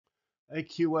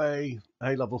AQA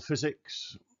A-level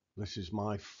physics. This is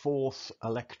my fourth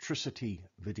electricity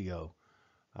video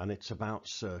and it's about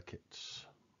circuits.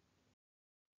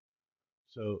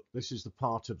 So this is the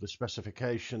part of the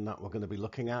specification that we're going to be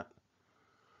looking at.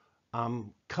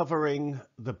 I'm covering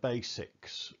the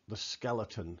basics, the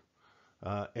skeleton.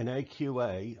 In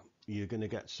AQA, you're going to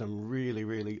get some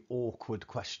really awkward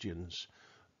questions.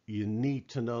 You need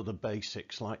to know the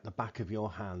basics like the back of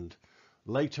your hand.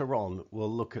 Later on,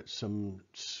 we'll look at some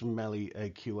smelly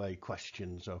AQA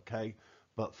questions, okay?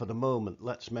 But for the moment,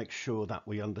 let's make sure that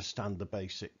we understand the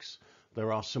basics.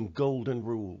 There are some golden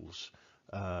rules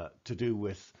to do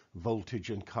with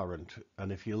voltage and current.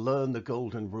 And if you learn the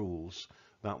golden rules,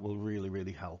 that will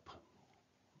really help.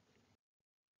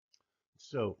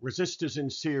 So resistors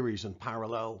in series and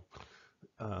parallel.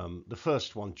 The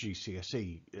first one,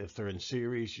 GCSE, if they're in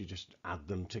series, you just add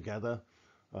them together.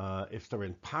 If they're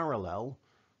in parallel,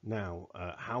 now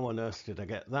how on earth did I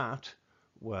get that?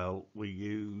 Well, we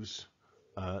use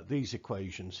these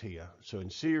equations here. So in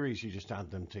series, you just add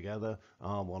them together,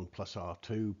 R1 plus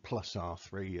R2 plus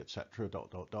R3, etc. ...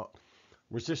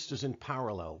 Resistors in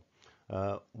parallel,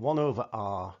 1 over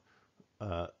R,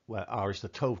 where R is the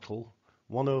total,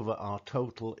 1 over R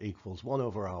total equals 1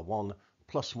 over R1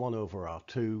 plus 1 over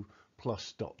R2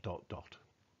 plus ...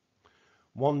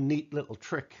 One neat little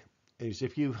trick is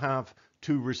if you have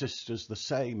two resistors the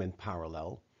same in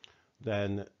parallel,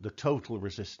 then the total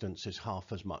resistance is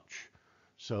half as much.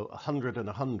 So 100 and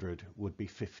 100 would be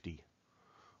 50,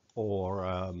 or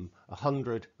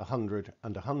 100, 100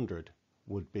 and 100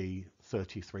 would be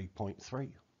 33.3.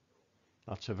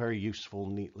 That's a very useful,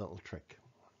 neat little trick.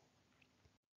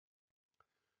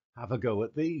 Have a go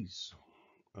at these.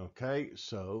 Okay,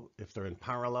 so if they're in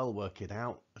parallel, work it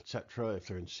out, etc. If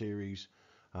they're in series,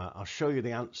 I'll show you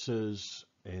the answers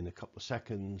in a couple of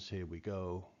seconds. Here we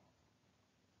go.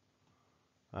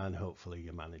 And hopefully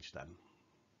you manage them.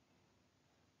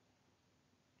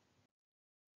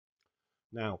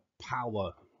 Now,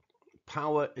 power.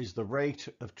 Power is the rate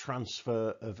of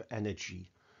transfer of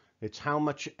energy. It's how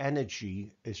much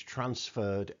energy is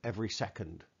transferred every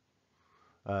second.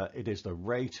 It is the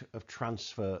rate of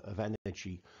transfer of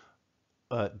energy.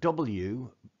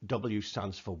 W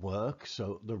stands for work,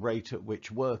 so the rate at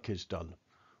which work is done.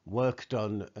 Work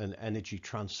done and energy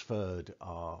transferred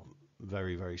are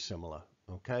very similar,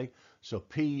 okay? So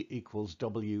P equals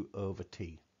W over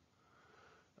T.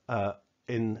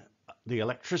 In the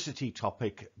electricity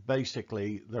topic,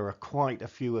 basically, there are quite a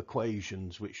few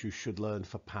equations which you should learn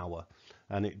for power,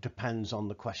 and it depends on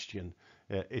the question.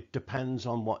 It depends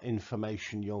on what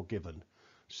information you're given.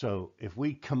 So if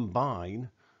we combine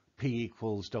P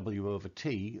equals W over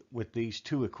T with these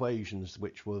two equations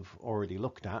which we've already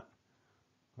looked at,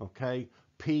 okay,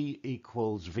 P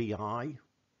equals VI,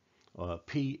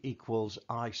 P equals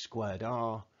I squared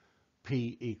R,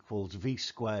 P equals V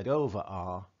squared over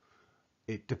R.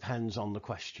 It depends on the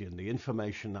question, the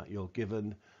information that you're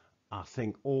given. I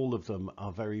think all of them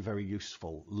are very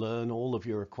useful. Learn all of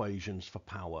your equations for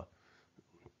power.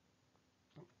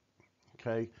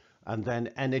 Okay, and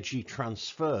then energy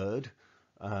transferred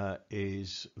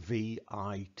is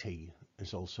VIT,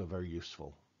 is also very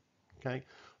useful. Okay,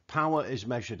 power is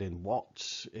measured in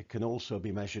watts. It can also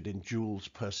be measured in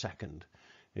joules per second.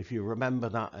 If you remember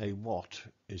that a watt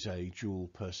is a joule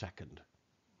per second.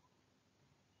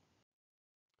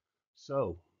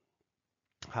 So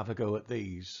have a go at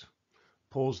these.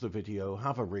 Pause the video,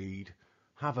 have a read,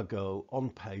 have a go on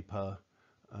paper,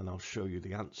 and I'll show you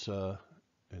the answer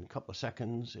in a couple of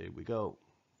seconds. Here we go.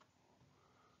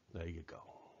 There you go.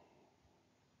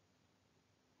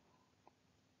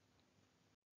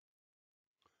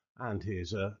 And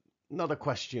here's another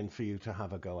question for you to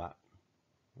have a go at.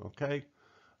 Okay.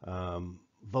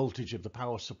 Voltage of the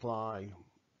power supply,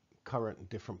 current in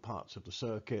different parts of the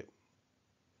circuit.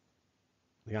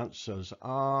 The answers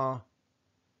are,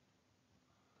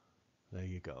 there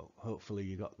you go. Hopefully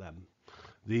you got them.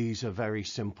 These are very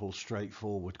simple,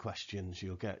 straightforward questions.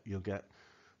 You'll get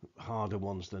harder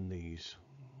ones than these.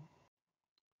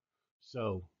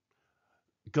 So,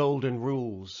 golden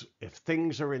rules. If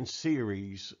things are in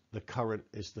series, the current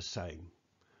is the same.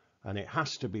 And it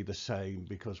has to be the same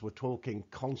because we're talking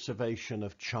conservation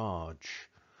of charge.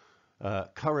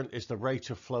 Current is the rate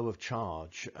of flow of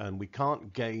charge, and we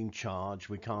can't gain charge,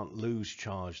 we can't lose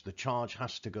charge. The charge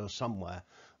has to go somewhere,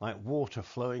 like water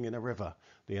flowing in a river.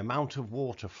 The amount of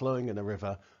water flowing in a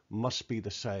river must be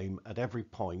the same at every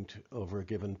point over a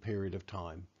given period of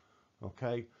time.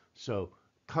 Okay, so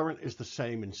current is the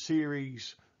same in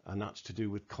series, and that's to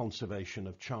do with conservation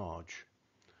of charge.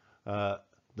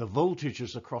 The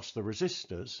voltages across the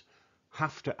resistors,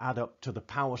 have to add up to the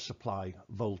power supply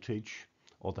voltage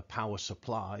or the power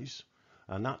supplies,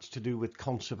 and that's to do with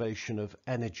conservation of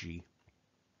energy.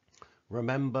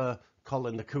 Remember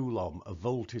Colin the Coulomb, a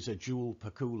volt is a joule per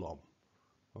coulomb.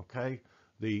 Okay,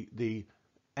 the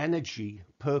energy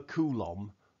per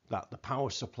coulomb that the power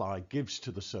supply gives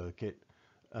to the circuit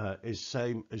is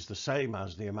the same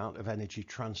as the amount of energy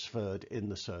transferred in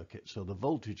the circuit. So the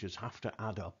voltages have to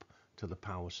add up to the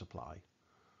power supply.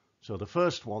 So the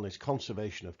first one is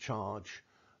conservation of charge,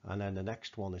 and then the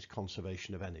next one is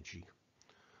conservation of energy.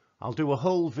 I'll do a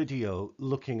whole video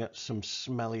looking at some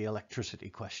smelly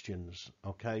electricity questions,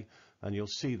 okay? And you'll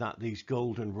see that these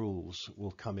golden rules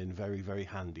will come in very, very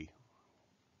handy.